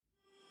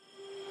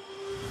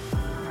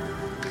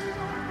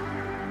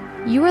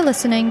You are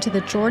listening to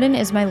the Jordan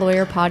is My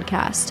Lawyer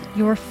podcast,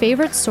 your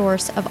favorite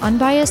source of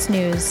unbiased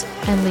news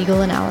and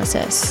legal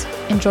analysis.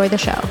 Enjoy the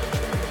show.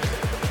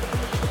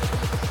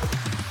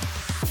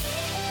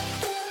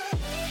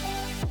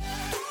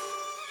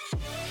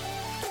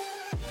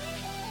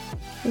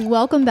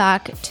 Welcome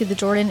back to the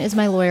Jordan is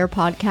My Lawyer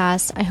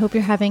podcast. I hope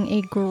you're having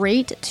a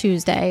great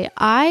Tuesday.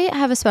 I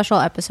have a special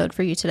episode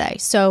for you today.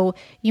 So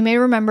you may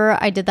remember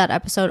I did that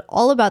episode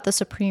all about the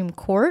Supreme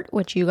Court,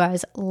 which you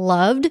guys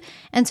loved.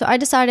 And so I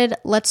decided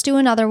let's do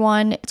another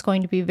one. It's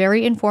going to be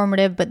very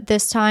informative, but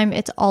this time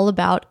it's all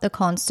about the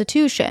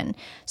Constitution.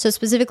 So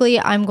specifically,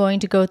 I'm going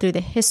to go through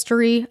the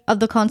history of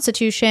the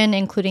Constitution,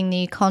 including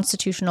the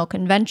Constitutional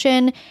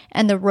Convention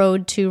and the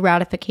road to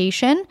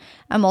ratification.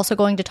 I'm also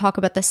going to talk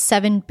about the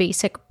 7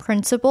 basic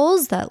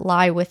principles that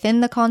lie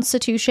within the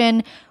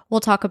Constitution. We'll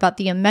talk about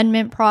the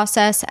amendment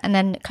process and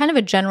then kind of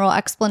a general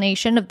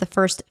explanation of the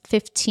first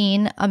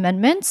 15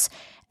 amendments.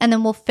 And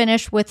then we'll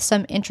finish with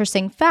some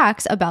interesting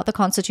facts about the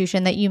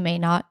Constitution that you may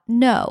not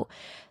know.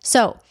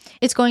 So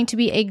it's going to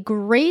be a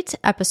great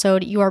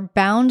episode. You are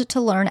bound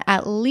to learn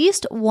at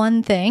least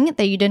one thing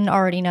that you didn't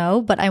already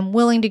know, but I'm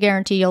willing to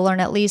guarantee you'll learn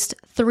at least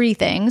 3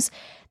 things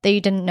that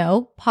you didn't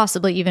know,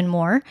 possibly even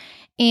more.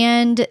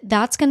 And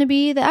that's going to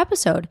be the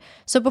episode.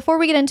 So before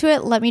we get into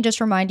it, let me just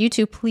remind you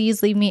to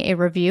please leave me a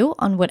review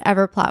on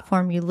whatever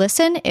platform you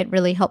listen. It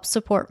really helps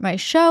support my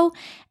show.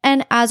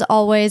 And as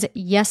always,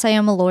 yes, I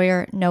am a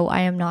lawyer. No,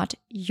 I am not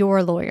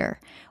your lawyer.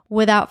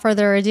 Without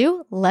further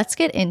ado, let's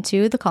get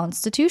into the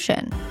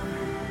Constitution.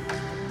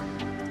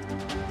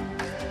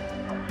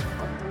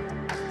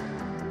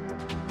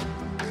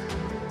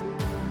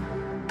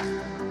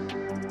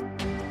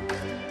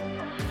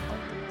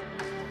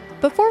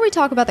 Before we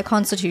talk about the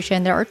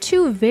Constitution, there are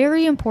 2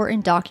 very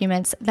important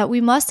documents that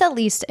we must at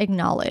least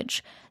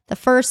acknowledge. The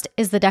first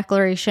is the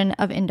Declaration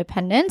of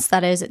Independence.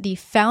 That is the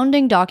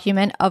founding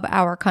document of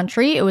our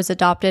country. It was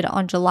adopted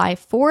on July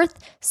 4th,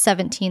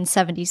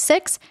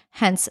 1776,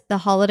 hence the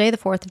holiday, the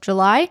 4th of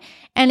July,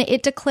 and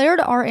it declared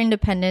our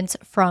independence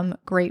from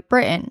Great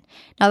Britain.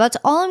 Now, that's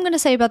all I'm going to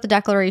say about the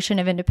Declaration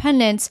of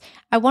Independence.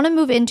 I want to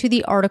move into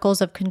the Articles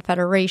of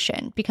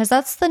Confederation, because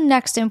that's the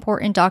next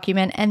important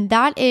document, and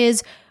that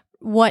is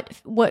what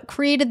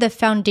created the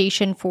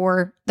foundation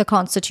for the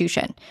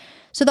Constitution.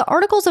 So the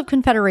Articles of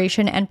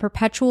Confederation and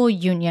Perpetual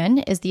Union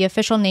is the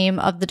official name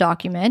of the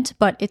document,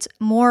 but it's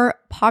more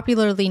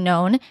popularly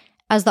known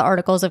as the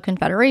Articles of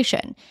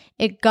Confederation.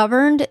 It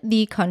governed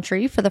the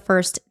country for the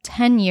first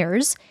 10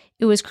 years.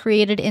 It was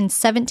created in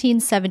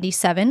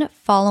 1777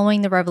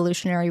 following the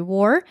Revolutionary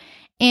War,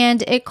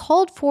 and it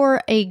called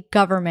for a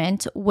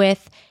government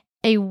with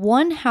a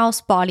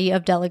one-house body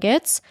of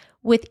delegates,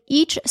 with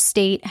each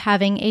state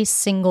having a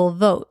single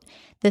vote.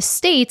 The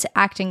states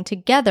acting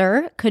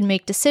together could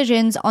make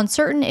decisions on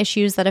certain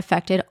issues that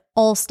affected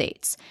all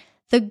states.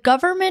 The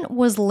government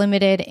was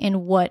limited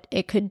in what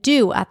it could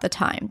do at the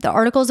time. The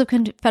Articles of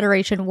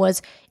Confederation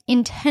was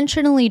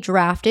intentionally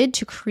drafted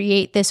to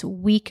create this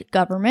weak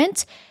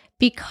government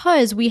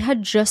because we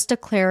had just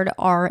declared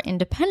our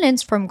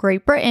independence from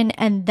Great Britain,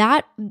 and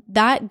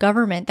that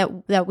government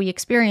that we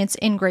experienced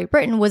in Great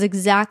Britain was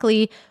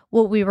exactly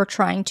what we were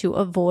trying to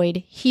avoid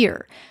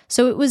here.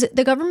 So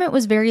the government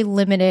was very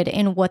limited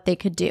in what they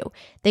could do.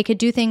 They could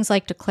do things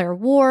like declare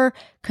war,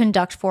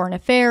 conduct foreign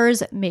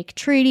affairs, make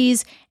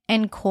treaties,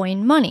 and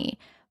coin money.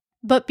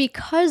 But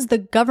because the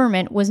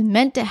government was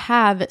meant to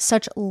have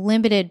such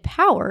limited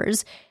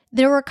powers,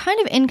 there were kind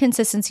of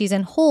inconsistencies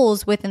and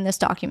holes within this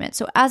document.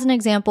 So as an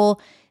example,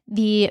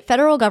 the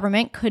federal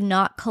government could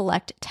not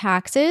collect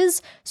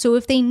taxes. So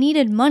if they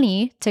needed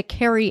money to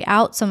carry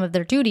out some of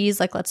their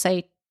duties, like let's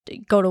say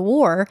go to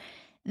war,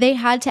 they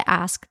had to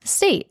ask the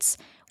states.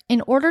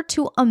 In order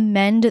to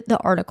amend the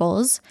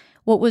articles,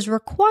 what was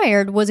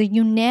required was a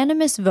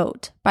unanimous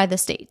vote by the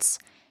states.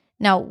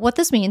 Now, what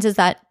this means is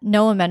that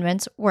no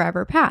amendments were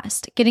ever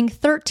passed. Getting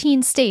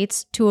 13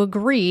 states to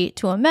agree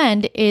to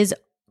amend is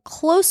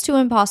close to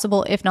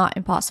impossible, if not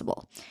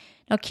impossible.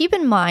 Now, keep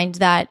in mind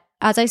that,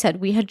 as I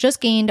said, we had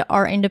just gained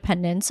our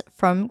independence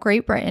from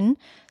Great Britain.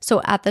 So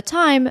at the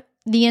time,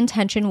 the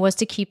intention was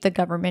to keep the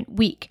government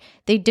weak.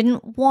 They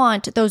didn't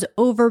want those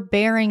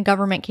overbearing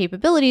government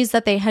capabilities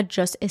that they had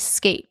just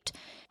escaped.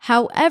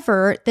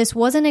 However, this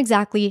wasn't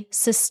exactly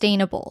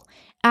sustainable.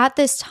 At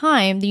this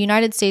time, the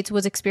United States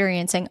was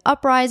experiencing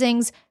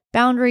uprisings,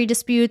 boundary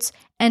disputes,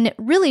 and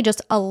really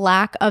just a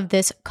lack of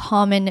this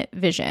common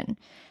vision.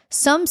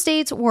 Some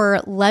states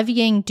were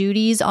levying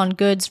duties on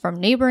goods from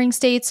neighboring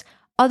states.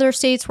 Other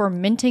states were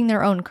minting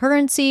their own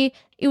currency.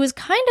 It was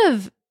kind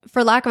of,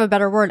 for lack of a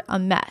better word, a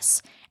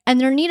mess. And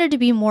there needed to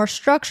be more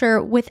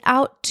structure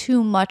without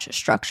too much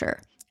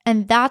structure.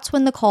 And that's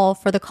when the call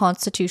for the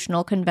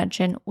Constitutional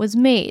Convention was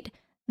made.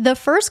 The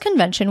first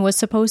convention was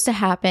supposed to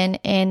happen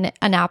in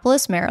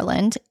Annapolis,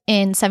 Maryland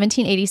in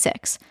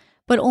 1786,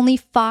 but only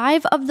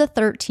 5 of the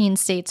 13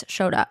 states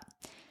showed up.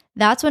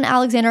 That's when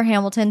Alexander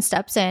Hamilton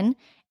steps in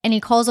and he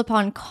calls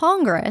upon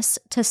Congress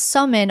to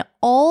summon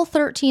all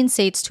 13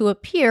 states to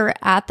appear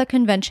at the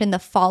convention the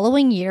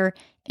following year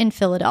in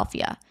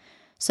Philadelphia.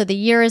 So the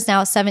year is now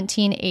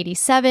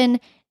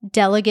 1787.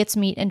 Delegates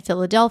meet in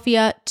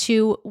Philadelphia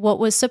to what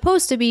was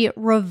supposed to be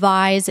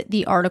revise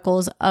the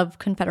Articles of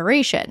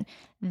Confederation.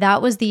 That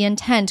was the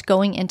intent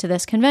going into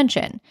this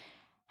convention.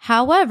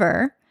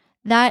 However,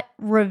 that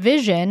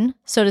revision,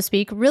 so to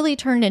speak, really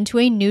turned into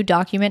a new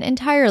document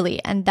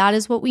entirely, and that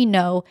is what we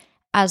know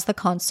as the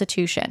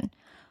Constitution.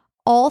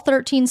 All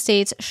 13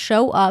 states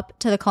show up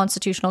to the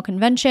Constitutional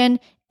Convention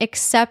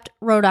except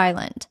Rhode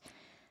Island.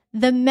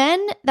 The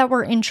men that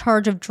were in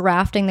charge of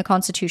drafting the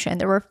Constitution,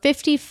 there were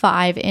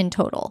 55 in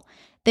total.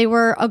 They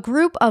were a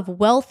group of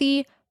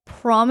wealthy,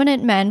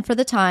 prominent men for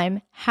the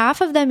time.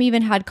 Half of them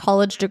even had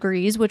college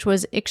degrees, which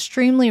was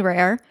extremely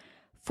rare.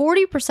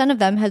 40% of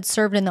them had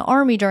served in the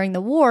army during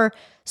the war.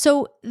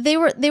 So they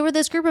were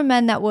this group of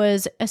men that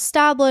was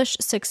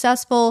established,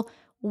 successful,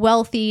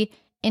 wealthy,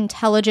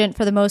 intelligent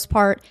for the most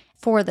part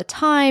for the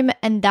time,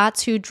 and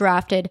that's who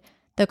drafted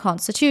the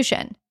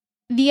Constitution.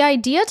 The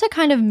idea to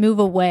kind of move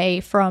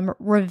away from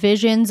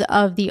revisions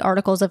of the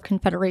Articles of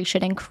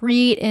Confederation and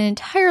create an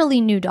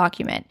entirely new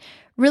document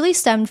really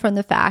stemmed from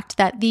the fact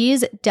that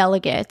these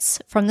delegates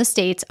from the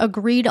states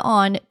agreed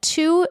on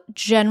two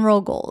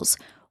general goals.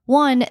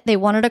 One, they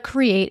wanted to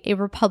create a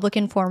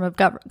Republican form of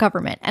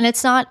government. And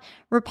it's not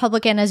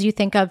Republican as you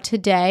think of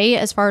today,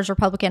 as far as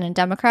Republican and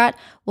Democrat.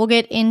 We'll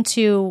get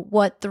into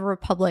what the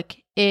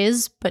Republic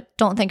is, but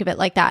don't think of it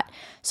like that.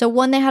 So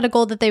one, they had a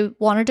goal that they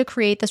wanted to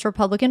create this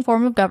Republican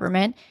form of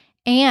government,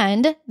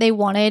 and they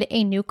wanted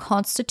a new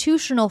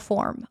constitutional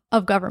form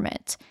of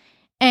government.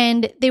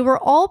 And they were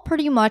all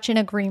pretty much in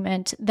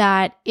agreement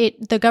that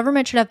the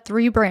government should have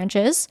three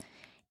branches,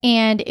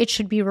 and it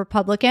should be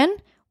Republican,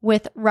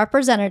 with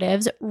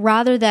representatives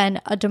rather than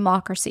a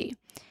democracy.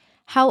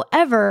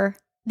 However,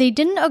 they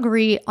didn't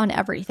agree on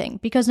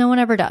everything because no one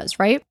ever does,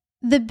 right?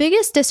 The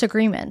biggest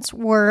disagreements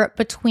were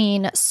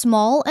between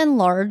small and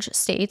large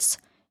states,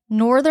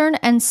 northern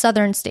and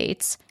southern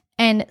states,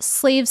 and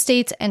slave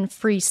states and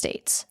free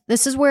states.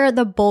 This is where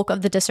the bulk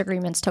of the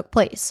disagreements took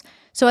place.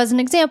 So as an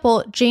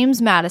example,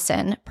 James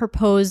Madison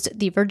proposed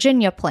the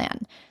Virginia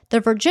Plan. The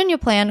Virginia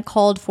Plan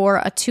called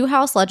for a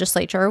two-house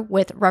legislature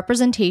with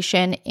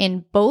representation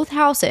in both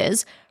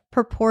houses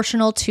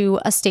proportional to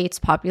a state's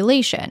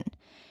population.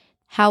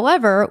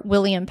 However,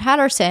 William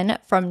Paterson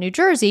from New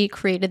Jersey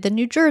created the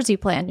New Jersey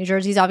Plan. New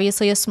Jersey is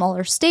obviously a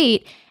smaller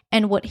state,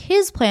 and what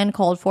his plan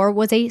called for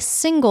was a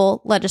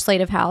single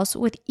legislative house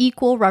with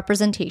equal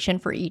representation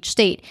for each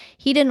state.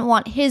 He didn't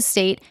want his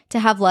state to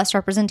have less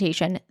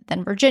representation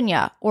than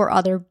Virginia or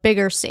other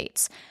bigger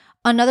states.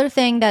 Another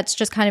thing that's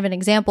just kind of an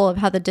example of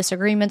how the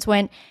disagreements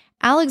went,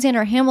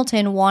 Alexander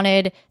Hamilton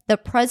wanted the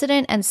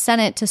president and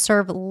Senate to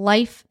serve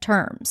life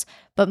terms,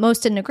 but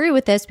most didn't agree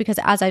with this because,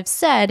 as I've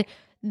said,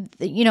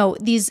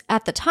 these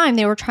at the time,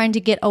 they were trying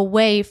to get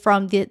away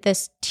from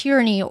this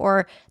tyranny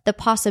or the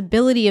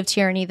possibility of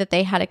tyranny that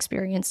they had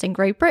experienced in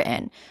Great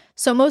Britain.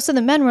 So most of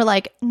the men were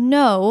like,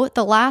 no,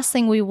 the last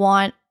thing we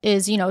want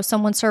is,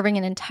 someone serving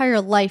an entire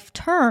life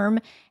term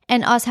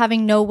and us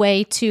having no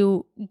way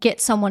to get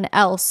someone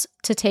else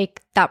to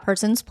take that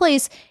person's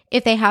place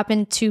if they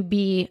happen to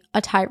be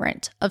a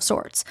tyrant of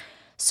sorts.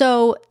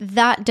 So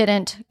that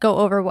didn't go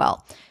over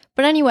well.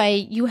 But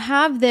anyway, you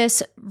have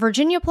this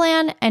Virginia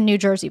Plan and New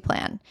Jersey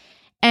Plan.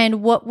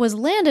 And what was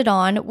landed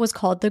on was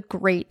called the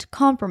Great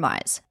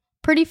Compromise.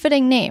 Pretty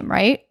fitting name,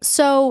 right?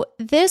 So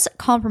this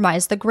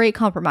compromise, the Great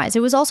Compromise,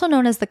 it was also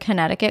known as the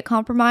Connecticut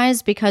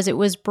Compromise because it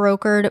was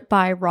brokered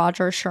by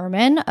Roger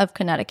Sherman of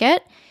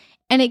Connecticut.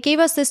 And it gave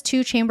us this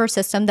two-chamber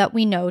system that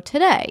we know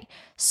today.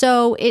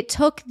 So it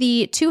took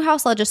the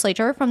two-house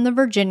legislature from the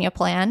Virginia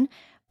Plan,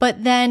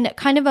 but then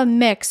kind of a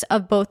mix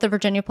of both the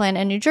Virginia Plan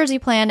and New Jersey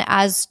Plan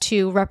as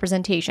to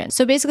representation.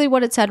 So basically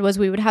what it said was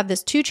we would have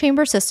this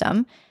two-chamber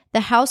system.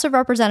 The House of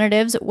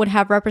Representatives would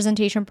have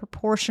representation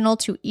proportional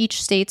to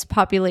each state's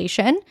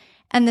population,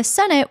 and the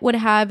Senate would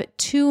have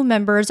 2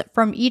 members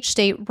from each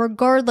state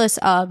regardless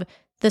of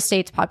the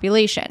state's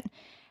population.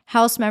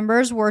 House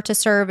members were to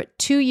serve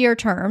 2-year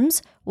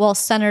terms, while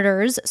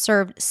senators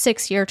served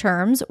 6-year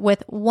terms,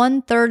 with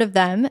 1/3 of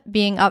them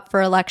being up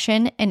for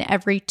election in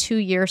every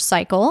 2-year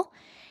cycle.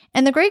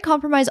 And the Great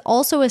Compromise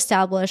also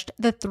established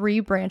the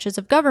 3 branches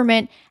of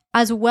government,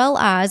 as well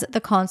as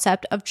the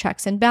concept of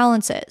checks and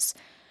balances.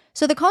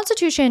 So the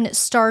Constitution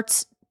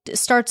starts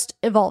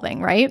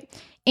evolving, right?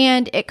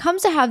 And it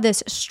comes to have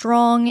this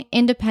strong,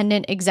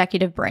 independent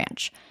executive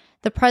branch.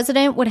 The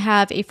president would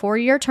have a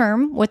 4-year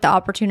term with the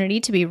opportunity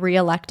to be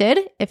reelected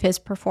if his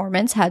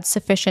performance had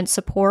sufficient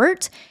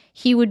support.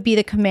 He would be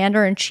the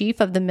commander-in-chief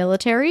of the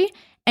military,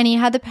 and he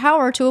had the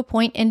power to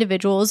appoint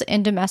individuals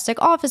in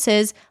domestic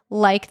offices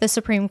like the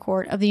Supreme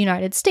Court of the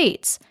United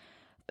States.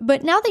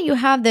 But now that you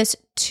have this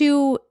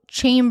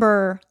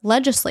 2-chamber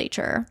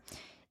legislature,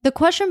 the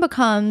question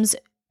becomes,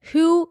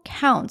 who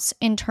counts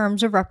in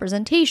terms of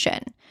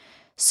representation?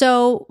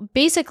 So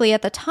basically,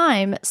 at the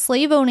time,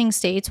 slave-owning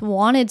states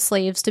wanted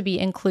slaves to be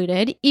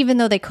included, even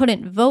though they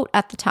couldn't vote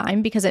at the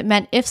time, because it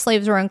meant if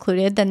slaves were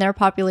included, then their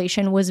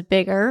population was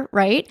bigger,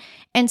 right?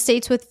 And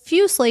states with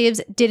few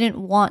slaves didn't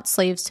want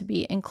slaves to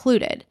be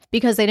included,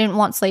 because they didn't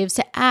want slaves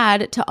to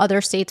add to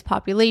other states'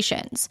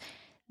 populations.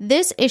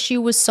 This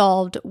issue was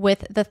solved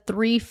with the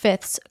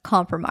 3/5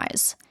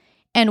 compromise.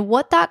 And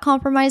what that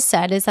compromise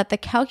said is that the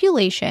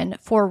calculation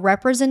for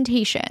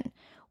representation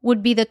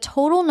would be the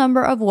total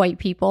number of white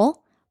people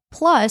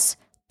plus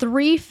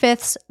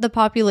 3/5 the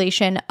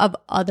population of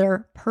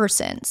other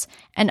persons.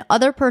 And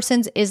other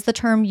persons is the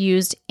term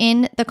used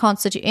in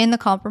the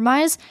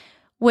compromise,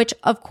 which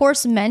of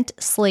course meant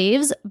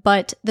slaves,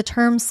 but the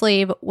term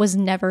slave was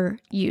never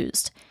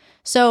used.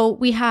 So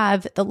we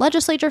have the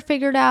legislature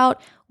figured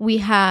out, we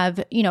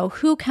have,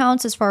 who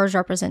counts as far as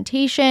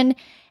representation,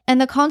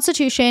 and the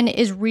Constitution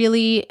is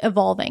really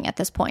evolving at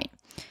this point.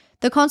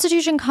 The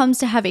Constitution comes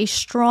to have a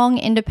strong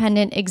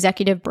independent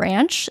executive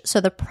branch,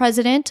 so the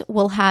president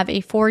will have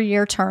a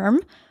 4-year term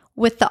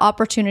with the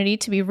opportunity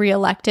to be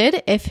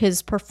reelected if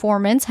his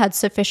performance had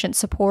sufficient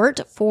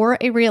support for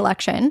a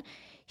reelection.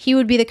 He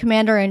would be the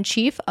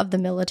commander-in-chief of the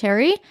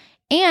military,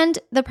 and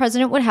the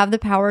president would have the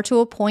power to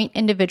appoint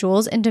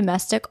individuals in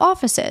domestic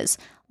offices,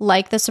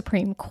 like the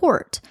Supreme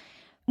Court.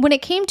 When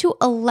it came to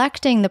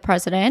electing the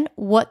president,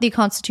 what the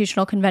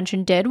Constitutional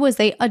Convention did was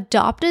they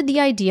adopted the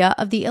idea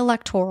of the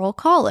Electoral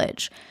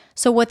College.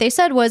 So what they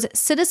said was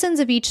citizens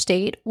of each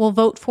state will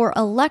vote for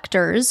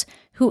electors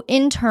who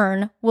in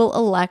turn will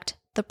elect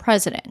the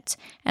president.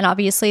 And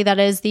obviously that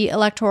is the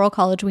Electoral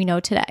College we know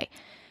today.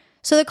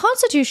 So the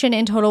Constitution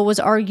in total was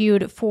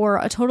argued for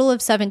a total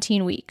of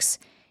 17 weeks.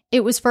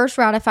 It was first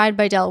ratified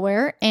by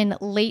Delaware in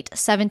late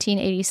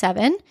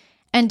 1787,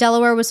 and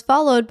Delaware was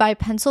followed by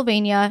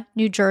Pennsylvania,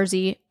 New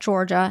Jersey,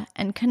 Georgia,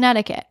 and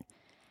Connecticut.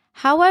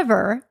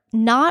 However,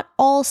 not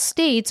all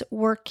states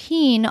were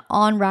keen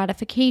on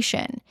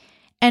ratification,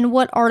 and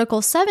what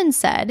Article 7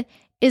 said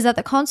is that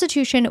the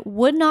Constitution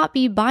would not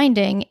be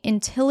binding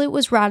until it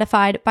was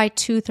ratified by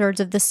 2/3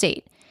 of the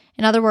state.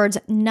 In other words,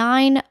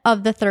 9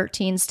 of the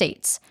 13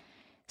 states.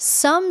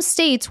 Some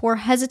states were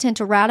hesitant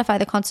to ratify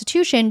the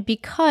Constitution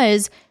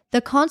because the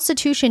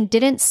Constitution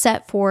didn't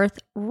set forth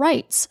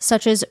rights,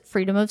 such as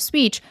freedom of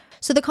speech.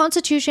 So the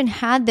Constitution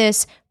had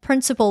this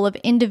principle of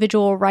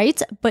individual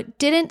rights, but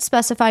didn't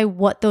specify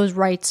what those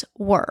rights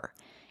were.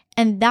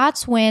 And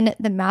that's when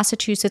the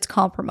Massachusetts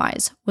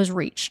Compromise was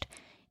reached.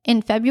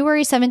 In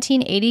February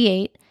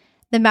 1788,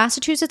 the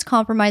Massachusetts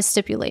Compromise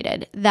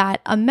stipulated that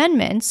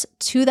amendments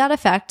to that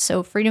effect,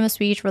 so freedom of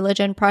speech,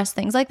 religion, press,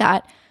 things like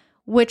that,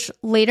 which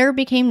later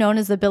became known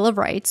as the Bill of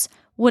Rights,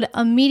 would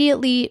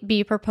immediately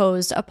be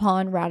proposed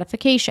upon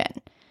ratification.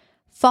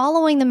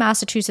 Following the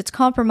Massachusetts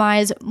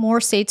Compromise,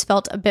 more states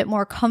felt a bit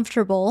more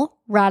comfortable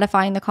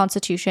ratifying the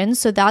Constitution,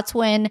 so that's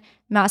when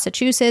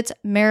Massachusetts,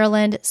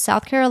 Maryland,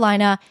 South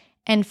Carolina,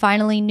 and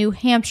finally New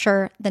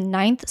Hampshire, the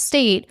 9th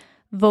state,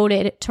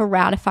 voted to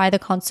ratify the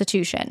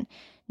Constitution.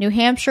 New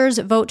Hampshire's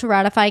vote to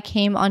ratify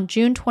came on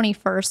June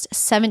 21st,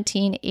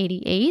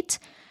 1788,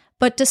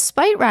 but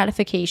despite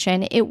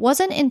ratification, it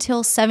wasn't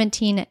until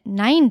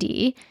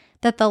 1790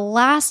 that the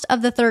last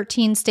of the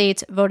 13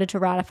 states voted to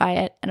ratify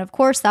it, and of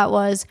course that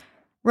was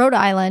Rhode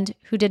Island,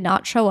 who did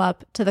not show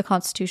up to the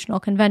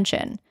Constitutional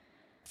Convention.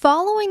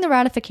 Following the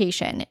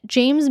ratification,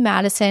 James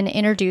Madison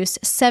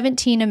introduced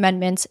 17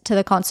 amendments to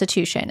the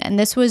Constitution, and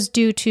this was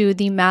due to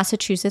the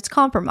Massachusetts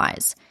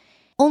Compromise.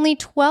 Only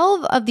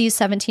 12 of these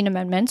 17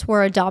 amendments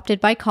were adopted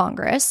by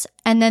Congress,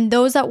 and then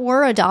those that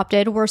were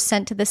adopted were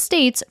sent to the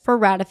states for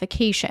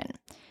ratification.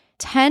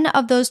 10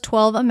 of those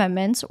 12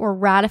 amendments were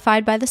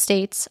ratified by the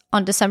states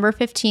on December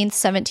 15th,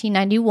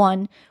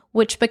 1791,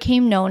 which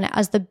became known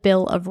as the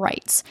Bill of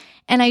Rights.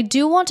 And I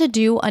do want to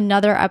do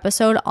another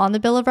episode on the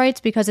Bill of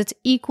Rights because it's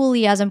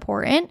equally as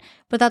important,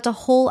 but that's a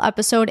whole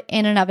episode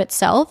in and of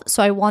itself,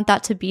 so I want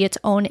that to be its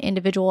own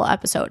individual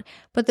episode.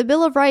 But the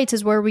Bill of Rights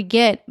is where we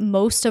get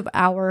most of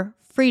our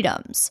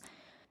freedoms.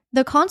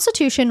 The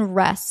Constitution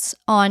rests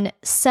on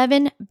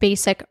 7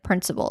 basic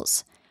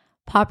principles: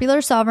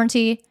 popular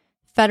sovereignty,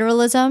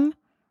 federalism,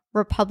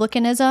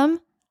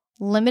 republicanism,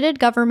 limited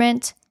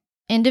government,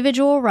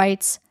 individual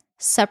rights,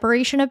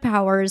 separation of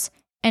powers,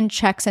 and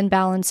checks and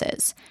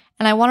balances.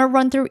 And I want to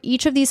run through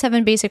each of these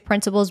 7 basic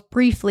principles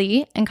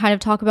briefly and kind of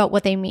talk about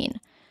what they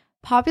mean.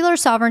 Popular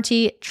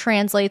sovereignty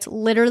translates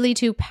literally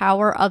to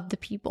power of the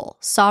people.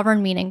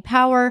 Sovereign meaning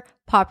power,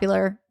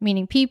 popular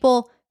meaning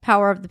people,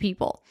 power of the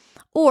people.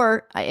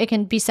 Or it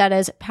can be said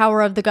as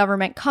power of the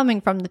government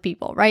coming from the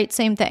people, right?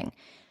 Same thing.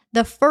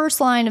 The first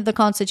line of the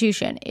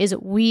Constitution is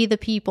 "We the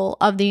people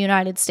of the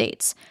United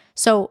States."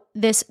 So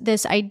this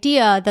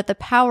idea that the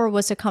power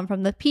was to come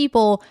from the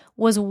people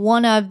was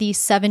one of the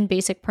 7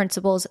 basic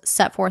principles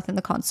set forth in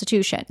the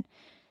Constitution.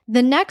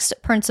 The next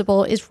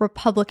principle is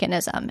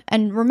republicanism.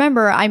 And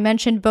remember, I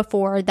mentioned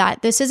before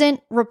that this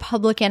isn't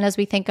Republican as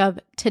we think of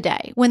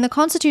today. When the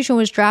Constitution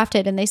was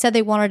drafted and they said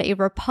they wanted a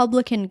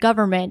Republican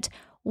government,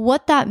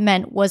 what that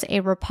meant was a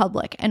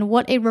republic. And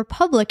what a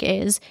republic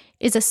is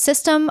a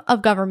system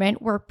of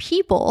government where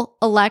people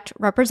elect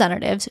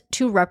representatives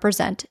to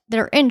represent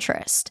their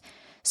interest.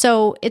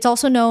 So it's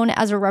also known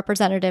as a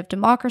representative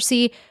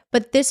democracy,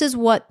 but this is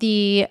what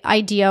the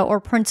idea or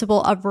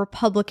principle of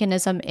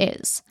republicanism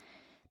is.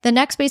 The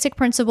next basic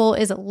principle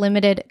is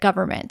limited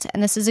government,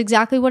 and this is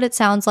exactly what it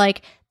sounds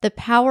like. The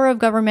power of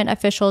government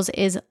officials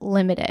is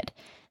limited.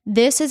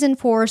 This is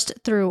enforced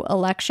through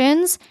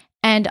elections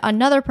and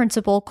another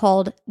principle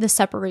called the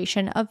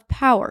separation of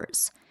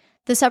powers.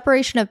 The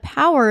separation of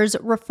powers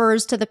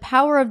refers to the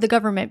power of the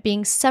government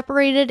being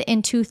separated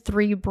into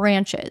 3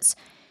 branches.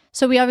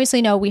 So we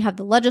obviously know we have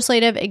the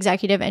legislative,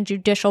 executive, and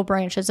judicial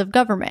branches of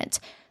government.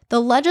 The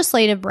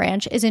legislative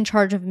branch is in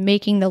charge of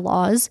making the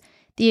laws,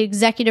 the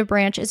executive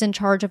branch is in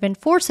charge of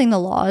enforcing the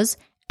laws,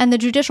 and the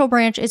judicial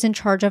branch is in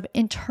charge of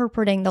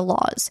interpreting the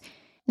laws.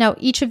 Now,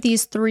 each of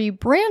these 3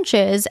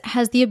 branches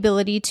has the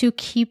ability to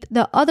keep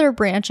the other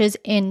branches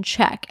in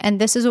check, and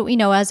this is what we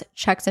know as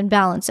checks and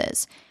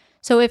balances.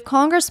 So if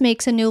Congress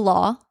makes a new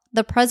law,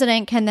 the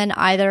president can then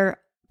either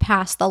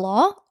pass the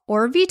law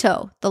or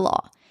veto the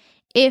law.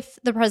 If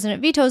the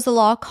president vetoes the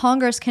law,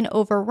 Congress can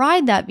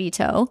override that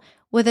veto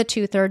with a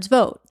 2/3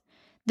 vote.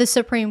 The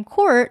Supreme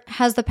Court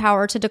has the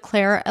power to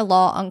declare a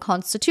law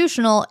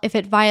unconstitutional if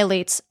it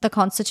violates the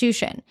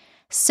Constitution.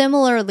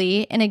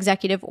 Similarly, in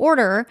executive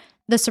order,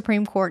 the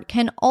Supreme Court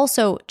can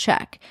also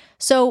check.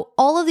 So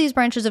all of these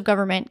branches of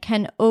government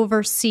can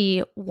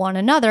oversee one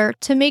another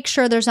to make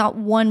sure there's not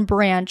one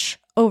branch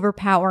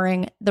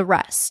overpowering the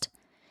rest.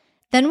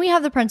 Then we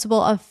have the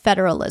principle of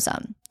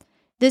federalism.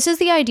 This is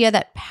the idea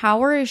that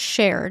power is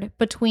shared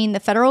between the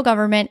federal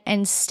government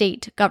and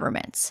state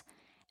governments.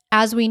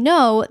 As we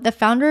know, the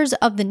founders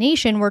of the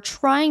nation were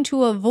trying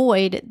to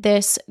avoid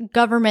this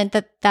government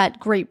that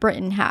Great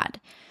Britain had.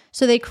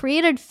 So they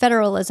created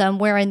federalism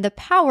wherein the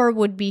power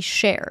would be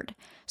shared.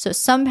 So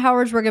some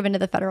powers were given to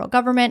the federal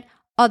government,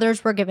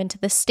 others were given to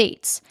the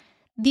states.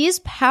 These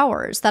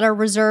powers that are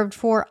reserved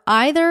for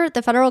either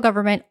the federal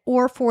government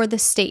or for the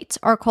states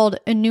are called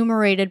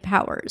enumerated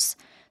powers.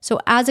 So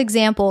as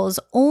examples,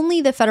 only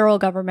the federal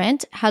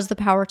government has the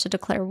power to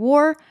declare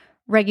war,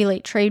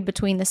 regulate trade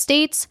between the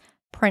states,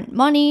 print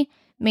money,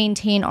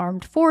 maintain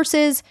armed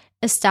forces,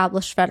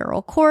 establish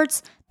federal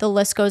courts. The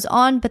list goes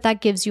on, but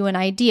that gives you an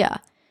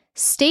idea.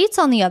 States,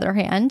 on the other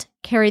hand,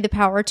 carry the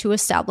power to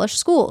establish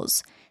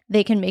schools.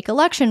 They can make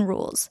election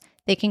rules.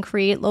 They can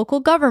create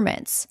local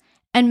governments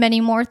and many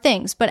more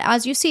things. But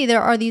as you see,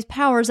 there are these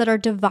powers that are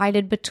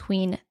divided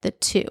between the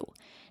two.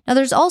 Now,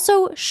 there's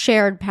also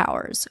shared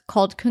powers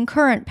called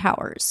concurrent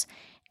powers,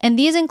 and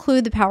these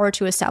include the power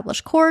to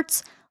establish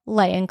courts,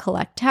 lay and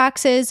collect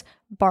taxes,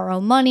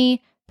 borrow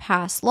money,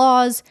 pass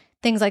laws,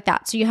 things like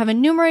that. So you have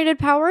enumerated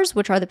powers,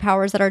 which are the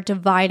powers that are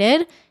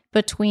divided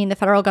between the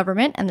federal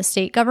government and the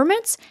state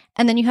governments,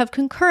 and then you have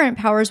concurrent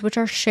powers, which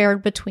are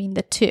shared between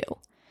the two.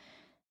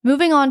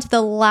 Moving on to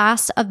the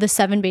last of the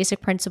 7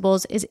 basic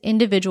principles is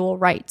individual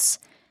rights.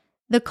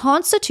 The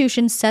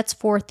Constitution sets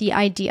forth the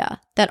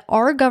idea that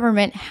our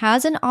government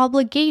has an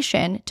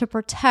obligation to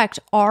protect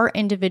our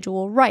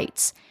individual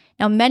rights.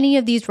 Now, many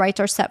of these rights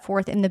are set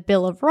forth in the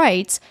Bill of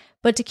Rights,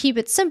 but to keep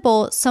it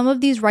simple, some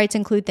of these rights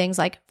include things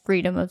like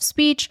freedom of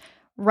speech,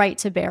 right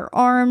to bear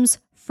arms,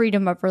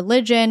 freedom of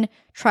religion,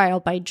 trial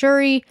by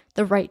jury,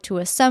 the right to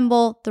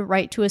assemble, the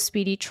right to a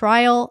speedy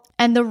trial,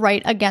 and the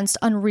right against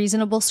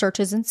unreasonable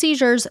searches and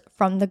seizures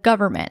from the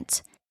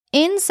government.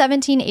 In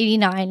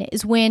 1789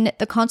 is when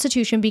the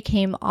Constitution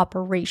became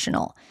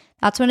operational.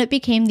 That's when it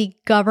became the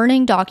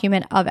governing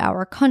document of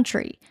our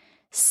country.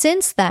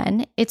 Since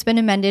then, it's been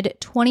amended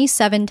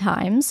 27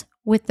 times,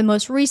 with the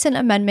most recent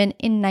amendment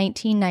in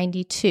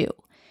 1992.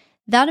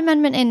 That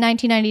amendment in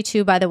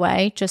 1992, by the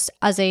way, just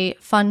as a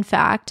fun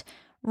fact,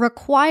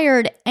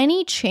 required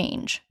any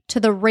change to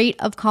the rate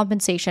of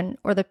compensation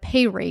or the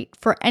pay rate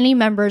for any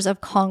members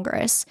of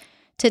Congress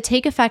to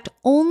take effect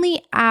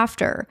only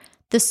after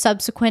the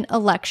subsequent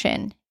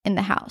election in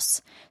the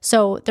House.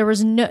 So there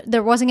wasn't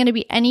going to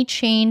be any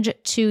change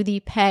to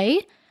the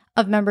pay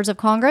of members of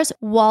Congress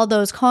while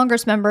those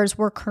Congress members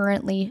were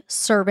currently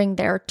serving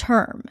their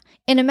term.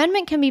 An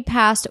amendment can be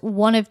passed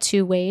one of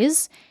 2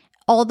 ways.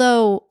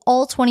 Although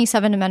all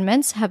 27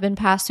 amendments have been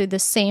passed through the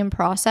same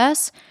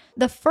process,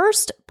 the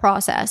first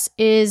process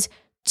is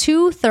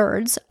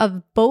 2/3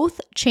 of both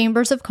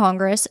chambers of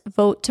Congress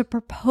vote to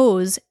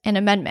propose an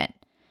amendment.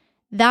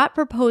 That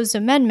proposed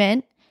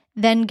amendment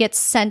then gets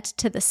sent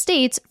to the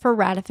states for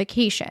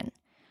ratification.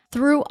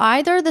 Through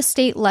either the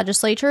state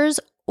legislatures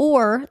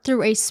or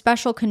through a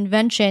special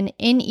convention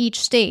in each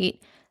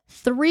state,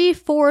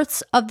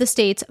 3/4 of the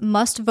states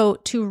must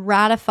vote to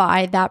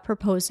ratify that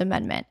proposed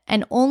amendment,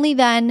 and only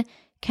then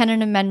can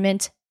an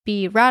amendment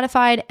be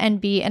ratified and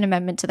be an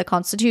amendment to the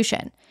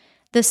Constitution.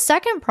 The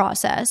second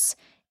process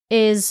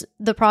is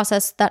the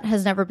process that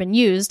has never been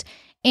used,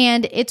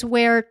 and it's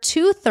where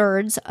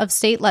 2/3 of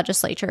state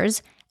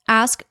legislatures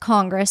ask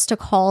Congress to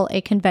call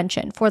a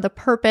convention for the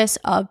purpose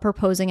of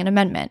proposing an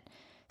amendment.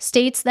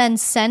 States then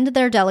send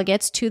their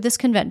delegates to this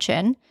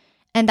convention,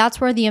 And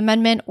that's where the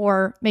amendment,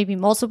 or maybe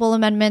multiple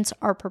amendments,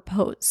 are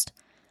proposed.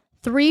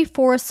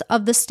 3/4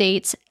 of the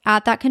states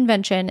at that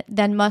convention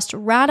then must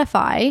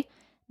ratify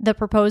the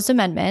proposed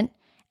amendment,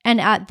 and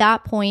at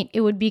that point,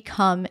 it would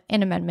become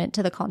an amendment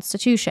to the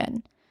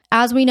Constitution.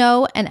 As we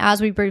know, and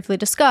as we briefly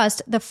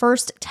discussed, the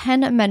first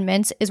 10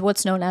 amendments is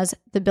what's known as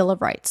the Bill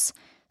of Rights.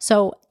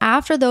 So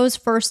after those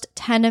first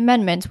 10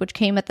 amendments, which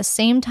came at the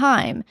same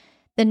time,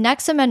 the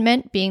next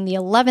amendment, being the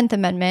 11th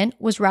Amendment,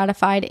 was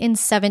ratified in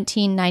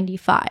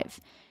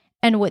 1795.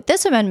 And what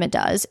this amendment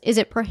does is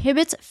it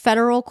prohibits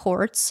federal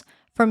courts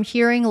from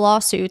hearing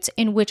lawsuits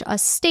in which a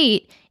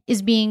state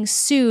is being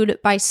sued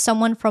by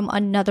someone from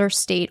another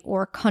state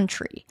or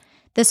country.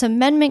 This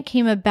amendment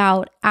came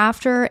about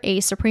after a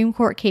Supreme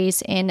Court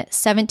case in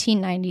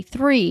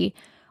 1793,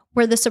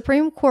 where the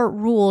Supreme Court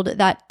ruled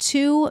that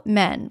 2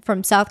 men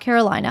from South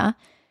Carolina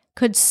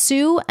could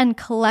sue and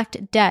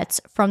collect debts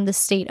from the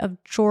state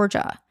of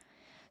Georgia.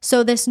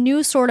 So this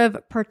new sort of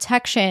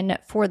protection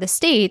for the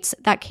states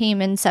that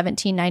came in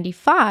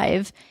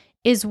 1795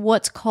 is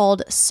what's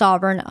called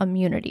sovereign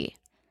immunity.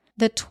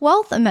 The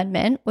 12th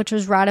Amendment, which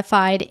was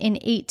ratified in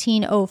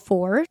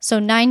 1804, so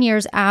 9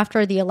 years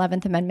after the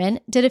 11th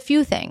Amendment, did a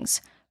few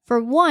things.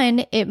 For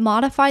one, it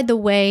modified the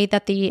way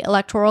that the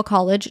Electoral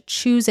College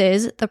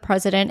chooses the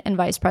president and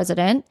vice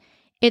president.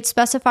 It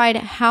specified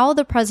how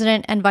the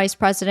president and vice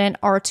president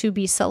are to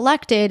be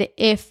selected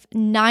if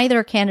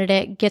neither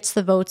candidate gets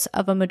the votes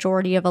of a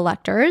majority of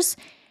electors.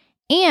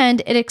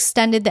 And it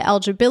extended the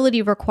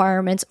eligibility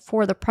requirements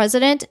for the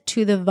president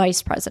to the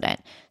vice president.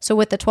 So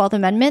with the 12th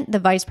Amendment, the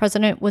vice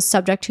president was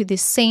subject to the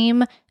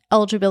same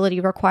eligibility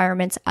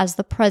requirements as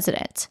the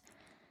president.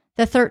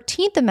 The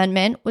 13th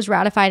Amendment was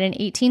ratified in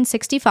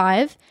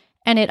 1865,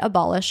 and it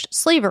abolished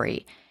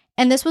slavery.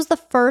 And this was the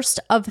first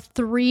of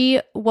 3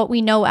 what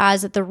we know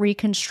as the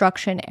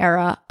Reconstruction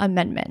era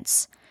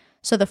amendments.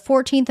 So the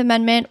 14th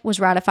Amendment was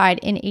ratified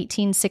in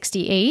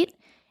 1868.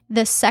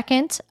 The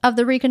second of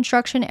the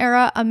Reconstruction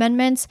era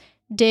amendments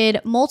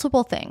did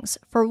multiple things.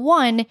 For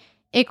one,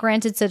 it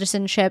granted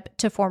citizenship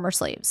to former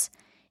slaves.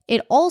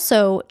 It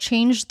also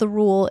changed the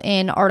rule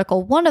in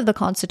Article 1 of the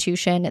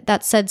Constitution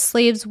that said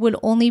slaves would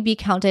only be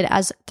counted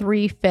as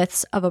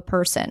 3/5 of a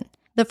person.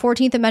 The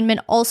 14th Amendment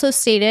also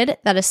stated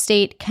that a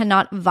state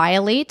cannot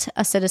violate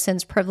a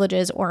citizen's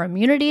privileges or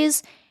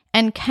immunities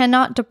and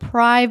cannot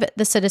deprive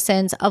the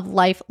citizens of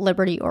life,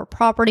 liberty, or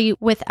property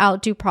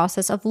without due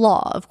process of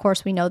law. Of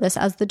course, we know this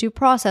as the Due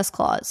Process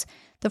Clause.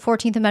 The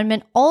 14th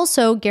Amendment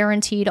also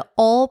guaranteed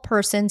all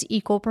persons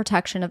equal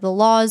protection of the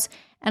laws,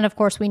 and of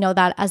course, we know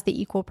that as the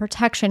Equal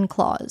Protection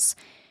Clause.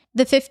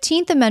 The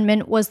 15th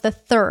Amendment was the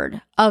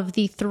third of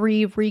the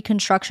 3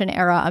 Reconstruction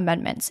era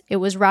amendments. It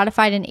was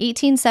ratified in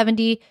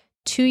 1870,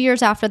 2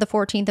 years after the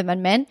 14th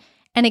Amendment,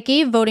 and it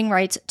gave voting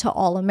rights to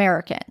all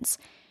Americans.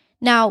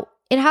 Now,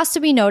 it has to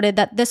be noted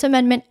that this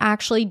amendment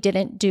actually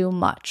didn't do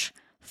much.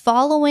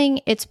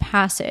 Following its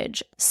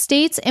passage,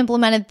 states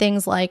implemented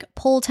things like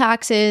poll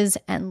taxes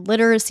and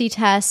literacy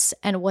tests,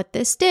 and what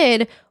this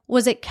did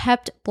was it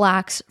kept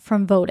Blacks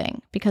from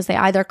voting because they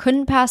either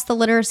couldn't pass the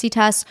literacy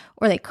tests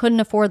or they couldn't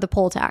afford the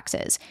poll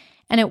taxes.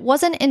 And it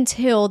wasn't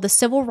until the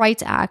Civil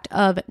Rights Act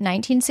of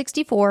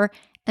 1964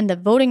 and the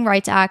Voting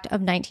Rights Act of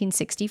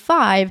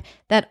 1965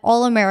 that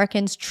all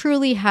Americans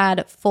truly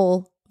had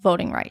full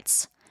voting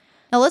rights.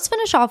 Now let's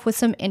finish off with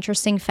some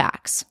interesting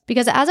facts,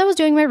 because as I was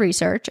doing my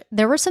research,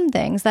 there were some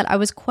things that I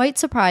was quite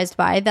surprised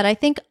by that I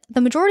think the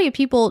majority of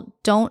people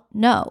don't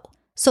know.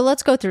 So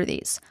let's go through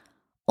these.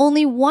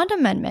 Only one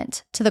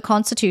amendment to the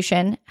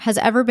Constitution has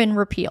ever been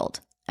repealed,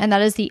 and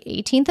that is the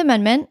 18th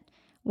Amendment,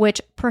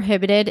 which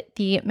prohibited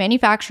the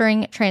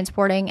manufacturing,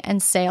 transporting,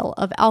 and sale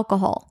of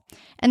alcohol.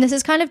 And this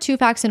is kind of 2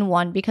 facts in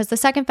one, because the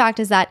second fact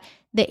is that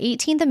the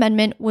 18th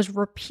Amendment was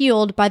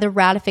repealed by the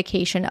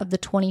ratification of the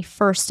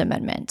 21st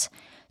Amendment.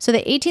 So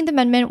the 18th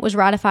Amendment was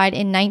ratified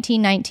in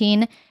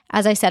 1919.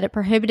 As I said, it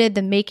prohibited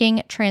the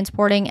making,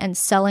 transporting, and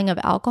selling of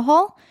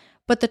alcohol.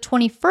 But the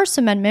 21st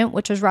Amendment,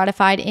 which was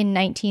ratified in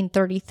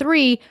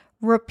 1933,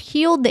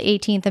 repealed the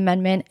 18th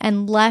Amendment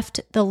and left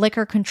the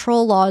liquor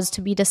control laws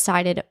to be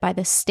decided by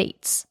the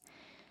states.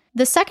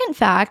 The second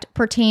fact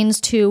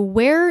pertains to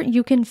where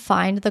you can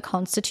find the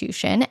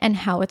Constitution and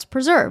how it's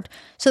preserved.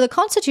 So the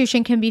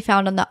Constitution can be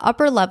found on the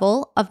upper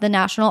level of the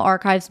National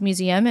Archives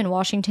Museum in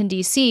Washington,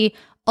 D.C.,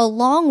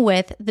 along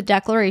with the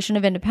Declaration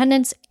of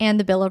Independence and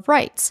the Bill of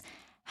Rights.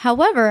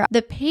 However,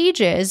 the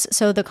pages,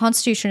 so the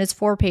Constitution is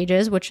 4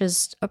 pages, which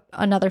is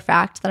another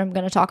fact that I'm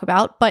going to talk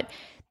about, but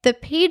the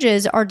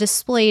pages are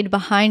displayed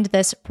behind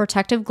this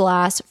protective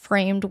glass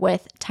framed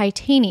with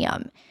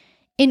titanium.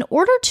 In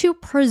order to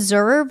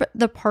preserve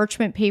the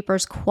parchment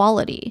paper's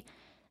quality,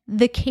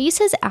 the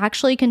cases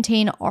actually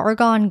contain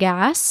argon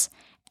gas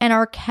and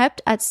are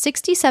kept at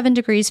 67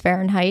 degrees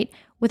Fahrenheit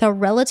with a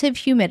relative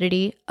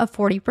humidity of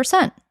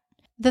 40%.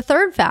 The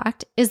third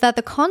fact is that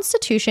the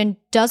Constitution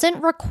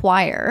doesn't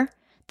require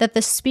that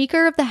the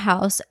Speaker of the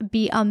House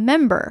be a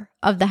member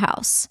of the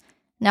House.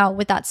 Now,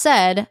 with that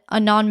said, a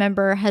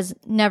non-member has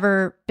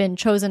never been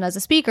chosen as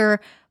a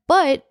speaker,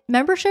 but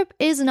membership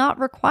is not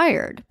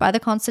required by the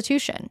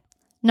Constitution.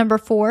 Number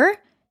 4,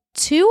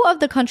 2 of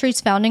the country's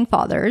founding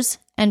fathers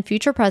and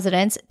future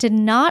presidents did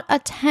not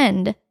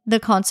attend the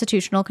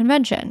Constitutional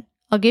Convention.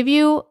 I'll give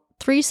you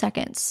 3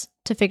 seconds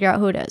to figure out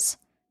who it is.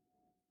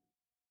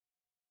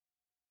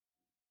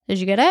 Did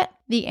you get it?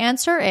 The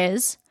answer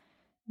is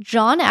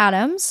John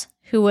Adams,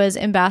 who was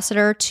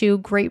ambassador to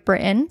Great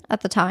Britain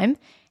at the time,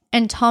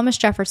 and Thomas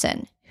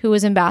Jefferson, who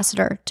was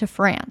ambassador to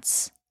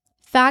France.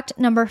 Fact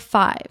number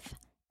 5,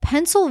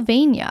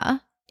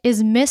 Pennsylvania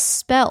is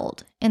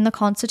misspelled in the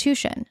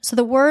Constitution. So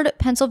the word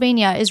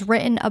Pennsylvania is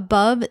written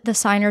above the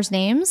signers'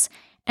 names,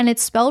 and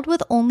it's spelled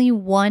with only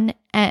one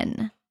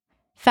N.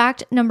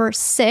 Fact number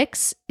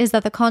 6 is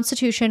that the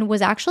Constitution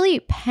was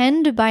actually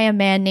penned by a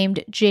man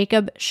named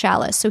Jacob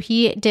Challis. So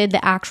he did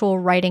the actual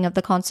writing of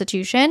the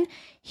Constitution.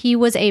 He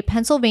was a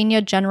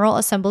Pennsylvania General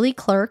Assembly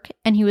clerk,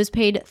 and he was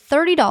paid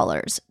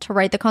 $30 to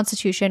write the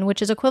Constitution,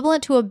 which is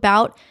equivalent to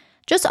about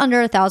just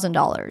under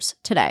 $1,000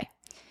 today.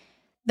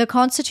 The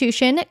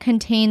Constitution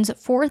contains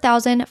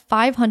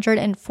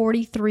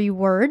 4,543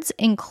 words,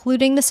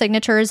 including the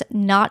signatures,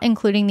 not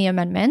including the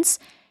amendments,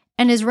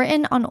 and is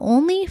written on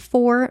only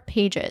 4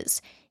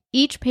 pages.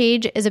 Each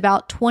page is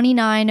about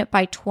 29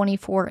 by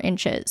 24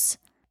 inches.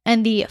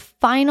 And the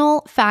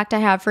final fact I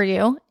have for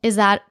you is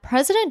that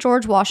President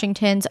George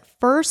Washington's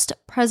first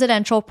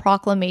presidential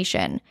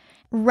proclamation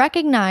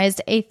recognized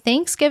a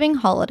Thanksgiving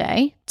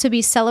holiday to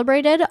be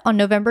celebrated on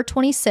November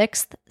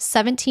 26th,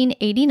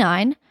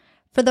 1789,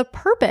 for the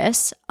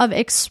purpose of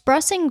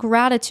expressing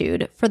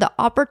gratitude for the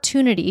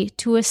opportunity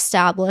to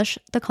establish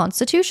the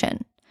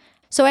Constitution.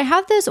 So I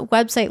have this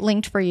website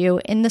linked for you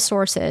in the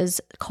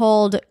sources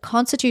called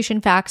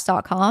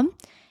constitutionfacts.com,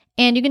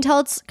 and you can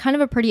tell it's kind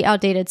of a pretty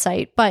outdated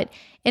site, but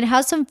it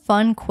has some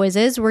fun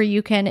quizzes where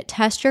you can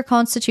test your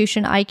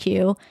Constitution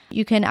IQ.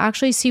 You can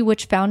actually see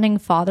which founding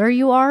father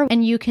you are,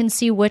 and you can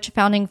see which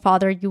founding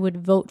father you would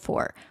vote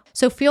for.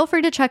 So feel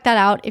free to check that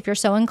out if you're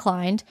so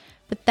inclined.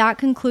 But that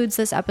concludes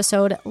this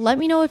episode. Let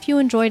me know if you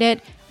enjoyed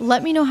it.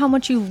 Let me know how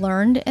much you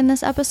learned in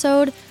this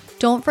episode.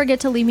 Don't forget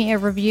to leave me a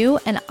review,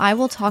 and I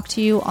will talk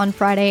to you on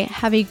Friday.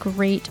 Have a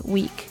great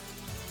week.